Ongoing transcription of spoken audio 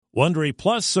Wondery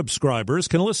Plus subscribers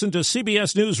can listen to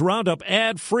CBS News Roundup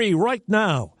ad-free right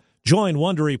now. Join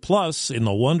Wondery Plus in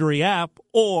the Wondery app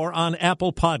or on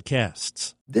Apple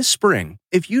Podcasts. This spring,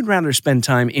 if you'd rather spend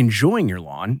time enjoying your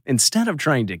lawn instead of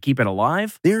trying to keep it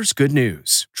alive, there's good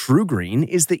news. True Green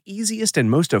is the easiest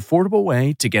and most affordable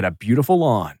way to get a beautiful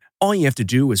lawn. All you have to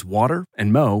do is water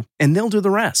and mow, and they'll do the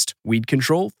rest. Weed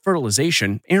control,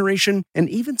 fertilization, aeration, and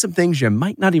even some things you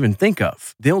might not even think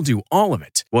of. They'll do all of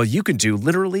it, while you can do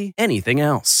literally anything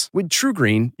else. With True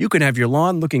Green, you can have your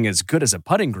lawn looking as good as a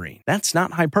putting green. That's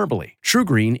not hyperbole. True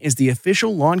Green is the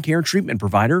official lawn care treatment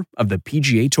provider of the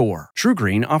PGA Tour. True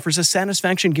Green offers a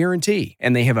satisfaction guarantee,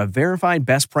 and they have a verified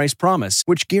best price promise,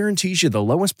 which guarantees you the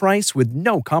lowest price with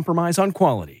no compromise on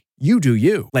quality. You do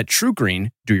you. Let True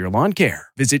Green do your lawn care.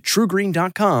 Visit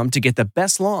TrueGreen.com to get the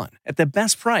best lawn at the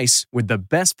best price with the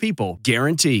best people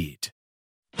guaranteed.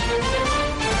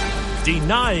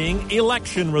 Denying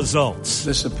election results.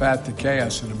 This is a path to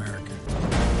chaos in America.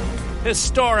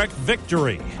 Historic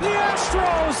victory. The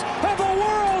Astros have a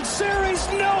World Series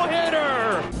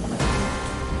no-hitter.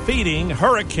 Feeding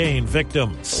hurricane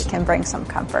victims. Can bring some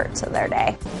comfort to their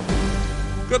day.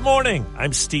 Good morning.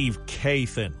 I'm Steve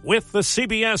Kathan with the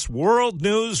CBS World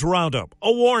News Roundup.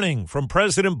 A warning from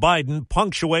President Biden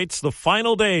punctuates the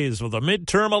final days of the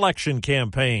midterm election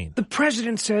campaign. The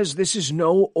president says this is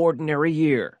no ordinary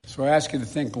year. So I ask you to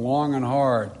think long and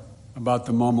hard about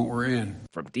the moment we're in.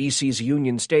 From D.C.'s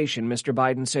Union Station, Mr.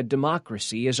 Biden said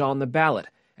democracy is on the ballot,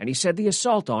 and he said the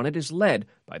assault on it is led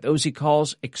by those he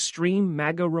calls extreme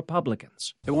MAGA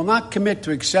Republicans. They will not commit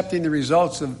to accepting the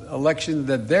results of elections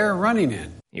that they're running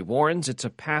in. He warns it's a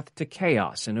path to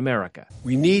chaos in America.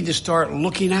 We need to start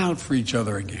looking out for each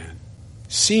other again,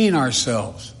 seeing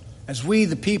ourselves as we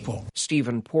the people.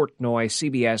 Stephen Portnoy,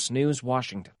 CBS News,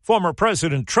 Washington. Former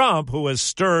President Trump, who has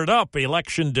stirred up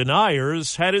election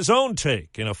deniers, had his own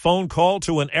take in a phone call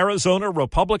to an Arizona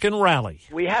Republican rally.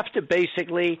 We have to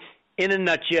basically, in a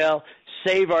nutshell,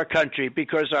 save our country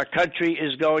because our country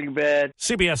is going bad.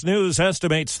 CBS News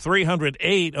estimates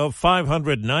 308 of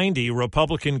 590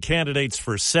 Republican candidates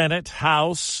for Senate,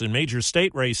 House, and major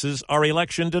state races are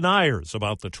election deniers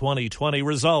about the 2020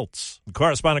 results.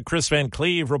 Correspondent Chris Van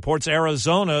Cleve reports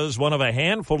Arizona is one of a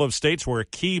handful of states where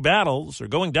key battles are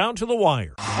going down to the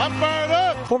wire. I'm fired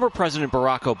up! Former President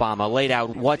Barack Obama laid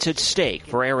out what's at stake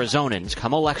for Arizonans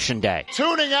come Election Day.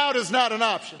 Tuning out is not an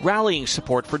option. Rallying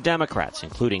support for Democrats,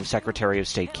 including Secretary of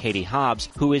State Katie Hobbs,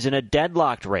 who is in a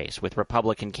deadlocked race with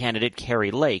Republican candidate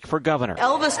Carrie Lake for governor.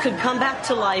 Elvis could come back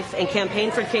to life and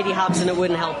campaign for Katie Hobbs and it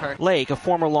wouldn't help her. Lake, a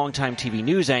former longtime TV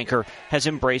news anchor, has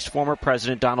embraced former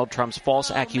President Donald Trump's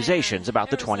false accusations about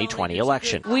the 2020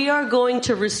 election. We are going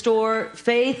to restore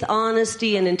faith,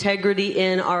 honesty, and integrity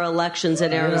in our elections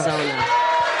in Arizona.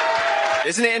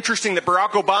 Isn't it interesting that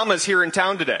Barack Obama is here in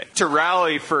town today to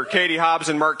rally for Katie Hobbs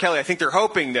and Mark Kelly? I think they're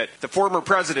hoping that the former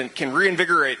president can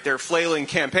reinvigorate their flailing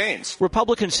campaigns.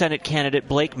 Republican Senate candidate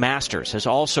Blake Masters has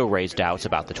also raised doubts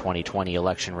about the 2020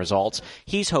 election results.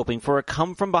 He's hoping for a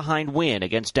come-from-behind win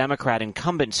against Democrat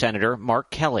incumbent Senator Mark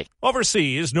Kelly.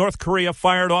 Overseas, North Korea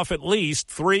fired off at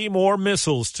least 3 more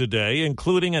missiles today,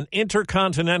 including an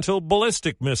intercontinental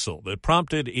ballistic missile that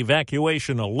prompted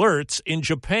evacuation alerts in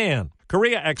Japan.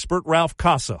 Korea expert Ralph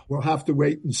Casa. We'll have to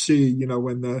wait and see,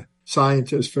 when the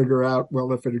scientists figure out,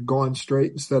 well, if it had gone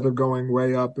straight instead of going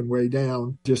way up and way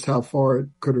down, just how far it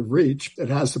could have reached. It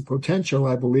has the potential,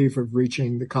 I believe, of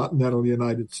reaching the continental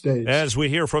United States. As we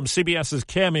hear from CBS's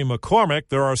Cammie McCormick,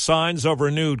 there are signs of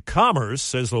renewed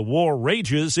commerce as the war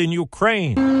rages in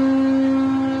Ukraine.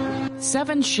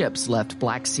 7 ships left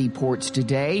Black Sea ports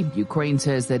today. Ukraine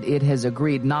says that it has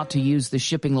agreed not to use the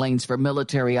shipping lanes for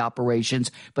military operations,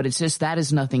 but it says that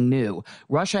is nothing new.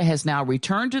 Russia has now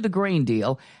returned to the grain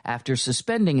deal after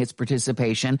suspending its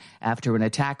participation after an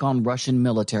attack on Russian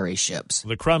military ships.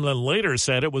 The Kremlin later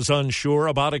said it was unsure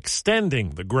about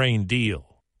extending the grain deal.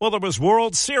 Well, there was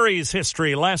World Series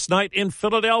history last night in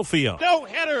Philadelphia. No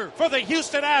hitter for the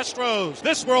Houston Astros.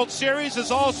 This World Series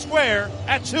is all square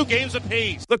at 2 games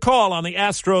apiece. The call on the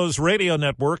Astros radio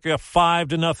network, a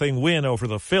 5-0 win over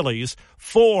the Phillies.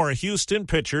 4 Houston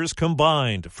pitchers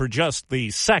combined for just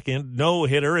the second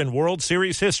no-hitter in World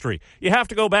Series history. You have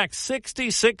to go back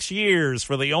 66 years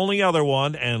for the only other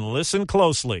one, and listen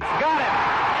closely. Got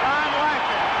it.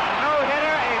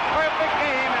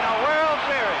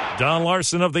 Don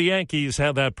Larson of the Yankees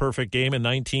had that perfect game in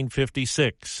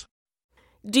 1956.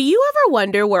 Do you ever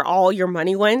wonder where all your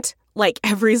money went? Like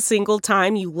every single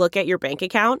time you look at your bank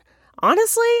account?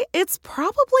 Honestly, it's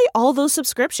probably all those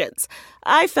subscriptions.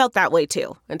 I felt that way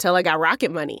too, until I got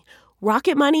Rocket Money.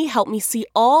 Rocket Money helped me see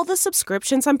all the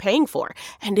subscriptions I'm paying for,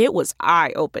 and it was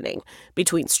eye-opening.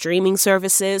 Between streaming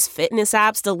services, fitness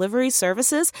apps, delivery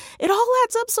services, it all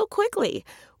adds up so quickly.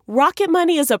 Rocket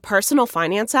Money is a personal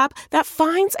finance app that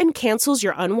finds and cancels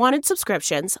your unwanted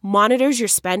subscriptions, monitors your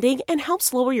spending, and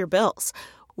helps lower your bills.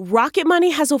 Rocket Money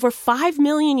has over 5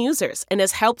 million users and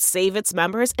has helped save its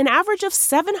members an average of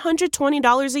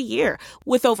 $720 a year,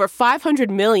 with over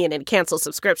 500 million in canceled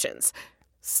subscriptions.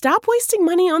 Stop wasting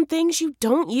money on things you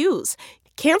don't use.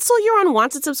 Cancel your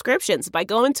unwanted subscriptions by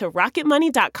going to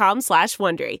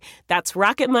rocketmoney.com/Wondery. That's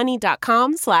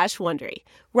rocketmoney.com/Wondery.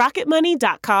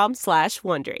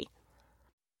 rocketmoney.com/Wondery.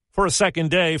 For a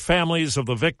second day, families of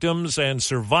the victims and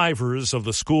survivors of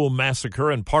the school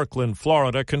massacre in Parkland,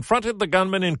 Florida, confronted the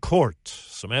gunman in court.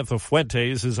 Samantha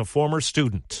Fuentes is a former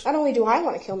student. Not only do I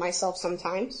want to kill myself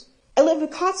sometimes, I live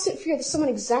with constant fear that someone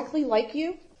exactly like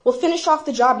you will finish off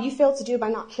the job you failed to do by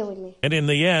not killing me. And in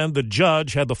the end, the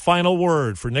judge had the final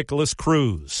word for Nicholas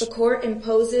Cruz. The court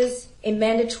imposes a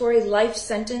mandatory life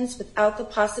sentence without the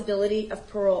possibility of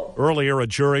parole. Earlier, a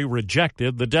jury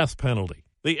rejected the death penalty.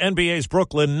 The NBA's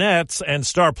Brooklyn Nets and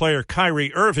star player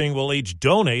Kyrie Irving will each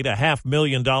donate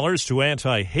 $500,000 to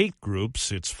anti-hate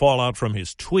groups. It's fallout from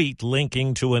his tweet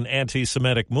linking to an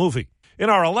anti-Semitic movie. In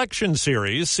our election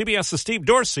series, CBS's Steve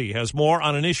Dorsey has more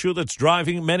on an issue that's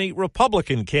driving many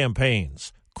Republican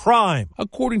campaigns: crime.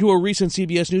 According to a recent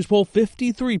CBS News poll,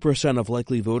 53% of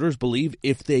likely voters believe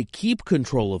if they keep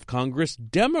control of Congress,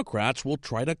 Democrats will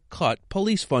try to cut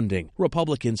police funding.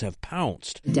 Republicans have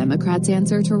pounced. Democrats'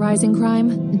 answer to rising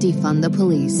crime? Defund the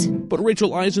police. But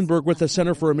Rachel Eisenberg with the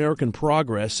Center for American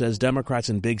Progress says Democrats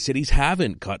in big cities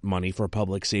haven't cut money for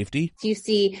public safety. You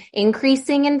see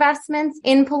increasing investments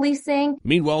in policing.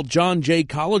 Meanwhile, John Jay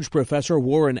College professor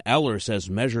Warren Eller says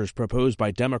measures proposed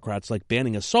by Democrats like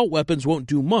banning assault weapons won't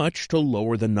do much to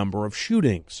lower the number of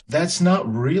shootings. That's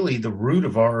not really the root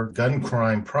of our gun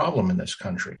crime problem in this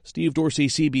country. Steve Dorsey,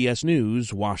 CBS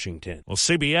News, Washington. Well,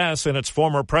 CBS and its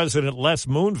former president Les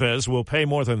Moonves will pay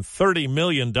more than $30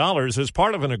 million as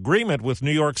part of an agreement with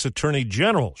New York's Attorney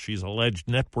General. She's alleged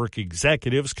network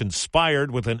executives conspired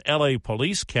with an L.A.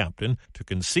 police captain to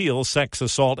conceal sex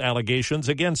assault allegations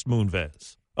against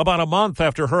Moonves. About a month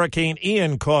after Hurricane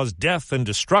Ian caused death and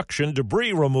destruction,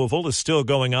 debris removal is still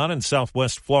going on in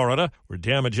southwest Florida, where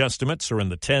damage estimates are in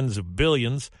the tens of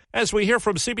billions. As we hear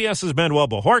from CBS's Manuel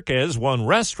Bojorquez, one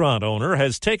restaurant owner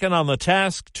has taken on the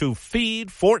task to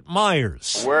feed Fort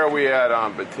Myers. Where are we at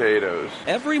on potatoes?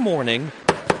 Every morning,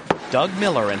 Doug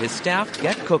Miller and his staff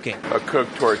get cooking. A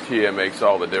cooked tortilla makes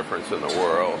all the difference in the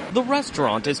world. The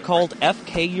restaurant is called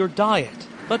FK Your Diet.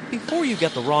 But before you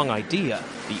get the wrong idea,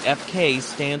 the FK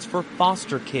stands for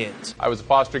foster kids. I was a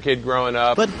foster kid growing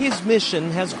up. But his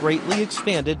mission has greatly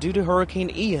expanded due to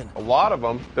Hurricane Ian. A lot of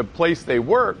them, the place they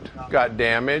worked got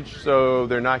damaged, so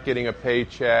they're not getting a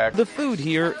paycheck. The food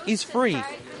here is free.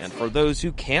 And for those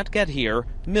who can't get here,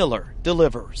 Miller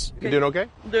delivers. You doing okay?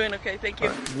 I'm doing okay, thank you.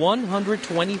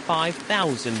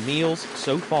 125,000 meals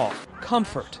so far.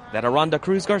 Comfort that Aranda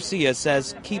Cruz Garcia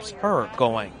says keeps her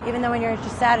going. Even though when you're at your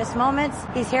saddest moments,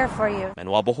 he's here for you.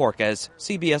 Manuel Bojorquez,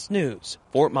 CBS News,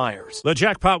 Fort Myers. The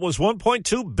jackpot was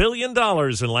 $1.2 billion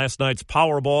in last night's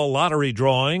Powerball lottery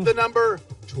drawing. The number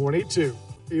 22.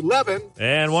 11.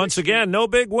 And once again, no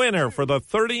big winner for the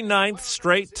 39th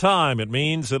straight time. It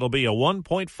means it'll be a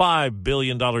 $1.5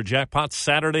 billion jackpot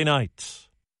Saturday night.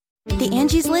 The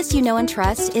Angie's List you know and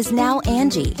trust is now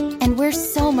Angie, and we're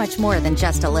so much more than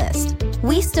just a list.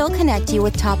 We still connect you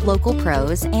with top local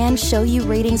pros and show you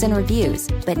ratings and reviews,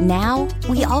 but now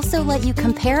we also let you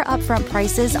compare upfront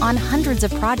prices on hundreds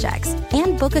of projects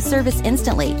and book a service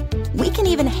instantly. We can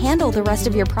even handle the rest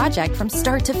of your project from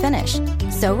start to finish.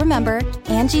 So remember,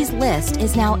 Angie's List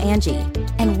is now Angie,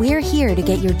 and we're here to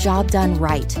get your job done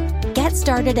right. Get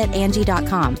started at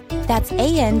Angie.com. That's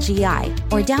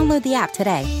ANGI, or download the app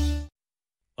today.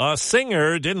 A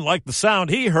singer didn't like the sound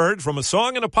he heard from a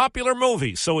song in a popular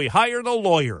movie, so he hired a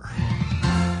lawyer.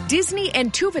 Disney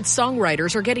and two of its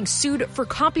songwriters are getting sued for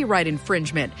copyright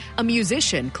infringement. A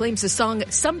musician claims the song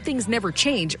Some Things Never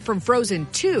Change from Frozen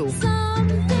 2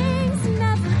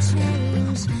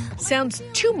 sounds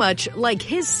too much like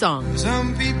his song.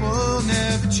 Some people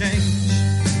never change.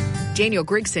 Daniel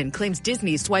Grigson claims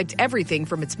Disney swiped everything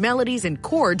from its melodies and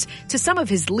chords to some of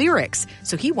his lyrics,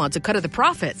 so he wants a cut of the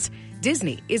profits.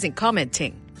 Disney isn't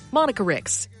commenting. Monica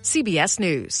Ricks, CBS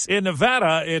News. In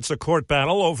Nevada, it's a court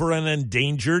battle over an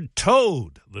endangered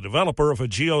toad. The developer of a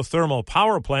geothermal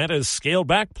power plant has scaled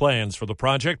back plans for the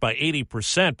project by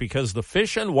 80% because the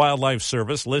Fish and Wildlife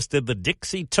Service listed the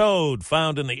Dixie toad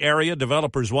found in the area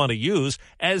developers want to use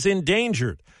as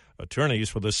endangered. Attorneys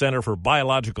for the Center for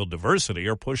Biological Diversity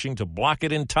are pushing to block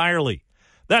it entirely.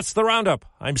 That's the Roundup.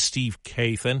 I'm Steve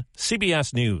Kathan,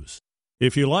 CBS News.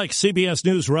 If you like CBS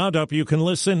News Roundup, you can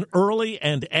listen early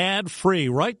and ad-free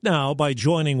right now by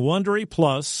joining Wondery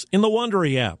Plus in the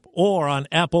Wondery app or on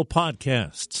Apple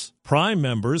Podcasts. Prime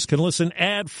members can listen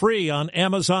ad-free on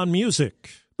Amazon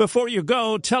Music. Before you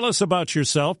go, tell us about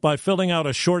yourself by filling out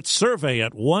a short survey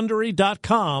at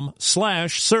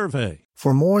Wondery.com/survey.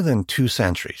 For more than 2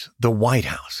 centuries, the White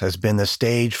House has been the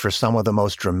stage for some of the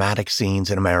most dramatic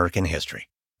scenes in American history.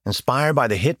 Inspired by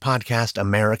the hit podcast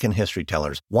American History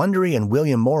Tellers, Wondery and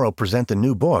William Morrow present the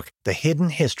new book, The Hidden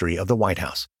History of the White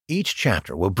House. Each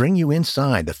chapter will bring you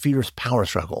inside the fierce power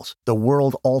struggles, the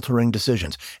world-altering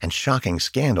decisions, and shocking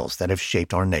scandals that have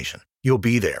shaped our nation. You'll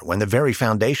be there when the very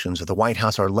foundations of the White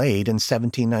House are laid in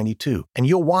 1792, and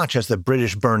you'll watch as the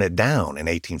British burn it down in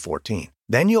 1814.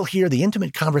 Then you'll hear the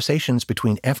intimate conversations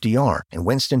between FDR and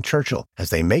Winston Churchill as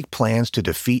they make plans to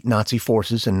defeat Nazi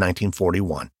forces in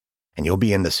 1941. And you'll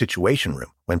be in the Situation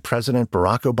Room when President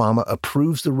Barack Obama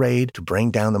approves the raid to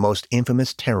bring down the most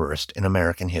infamous terrorist in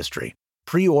American history.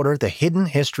 Pre-order The Hidden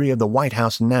History of the White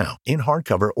House now in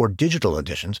hardcover or digital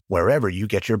editions wherever you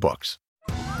get your books.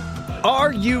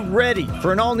 Are you ready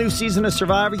for an all-new season of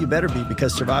Survivor? You better be,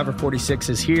 because Survivor 46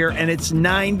 is here, and it's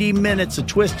 90 minutes of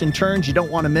twists and turns you don't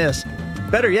want to miss.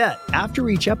 Better yet, after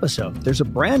each episode, there's a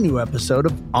brand new episode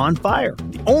of On Fire,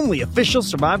 the only official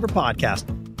Survivor podcast.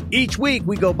 Each week,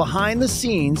 we go behind the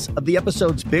scenes of the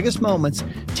episode's biggest moments,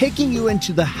 taking you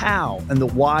into the how and the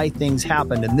why things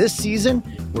happened. And this season,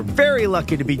 we're very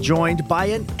lucky to be joined by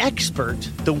an expert,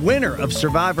 the winner of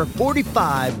Survivor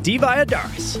 45, Dee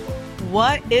Valladares.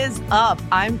 What is up?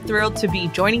 I'm thrilled to be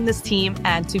joining this team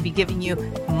and to be giving you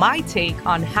my take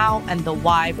on how and the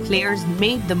why players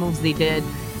made the moves they did,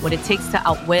 what it takes to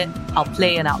outwit,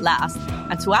 outplay, and outlast,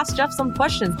 and to ask Jeff some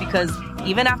questions, because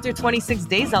even after 26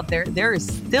 days out there, there is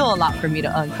still a lot for me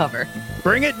to uncover.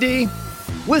 Bring it, D.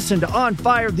 Listen to On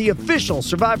Fire, the official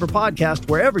Survivor podcast,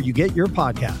 wherever you get your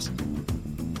podcasts.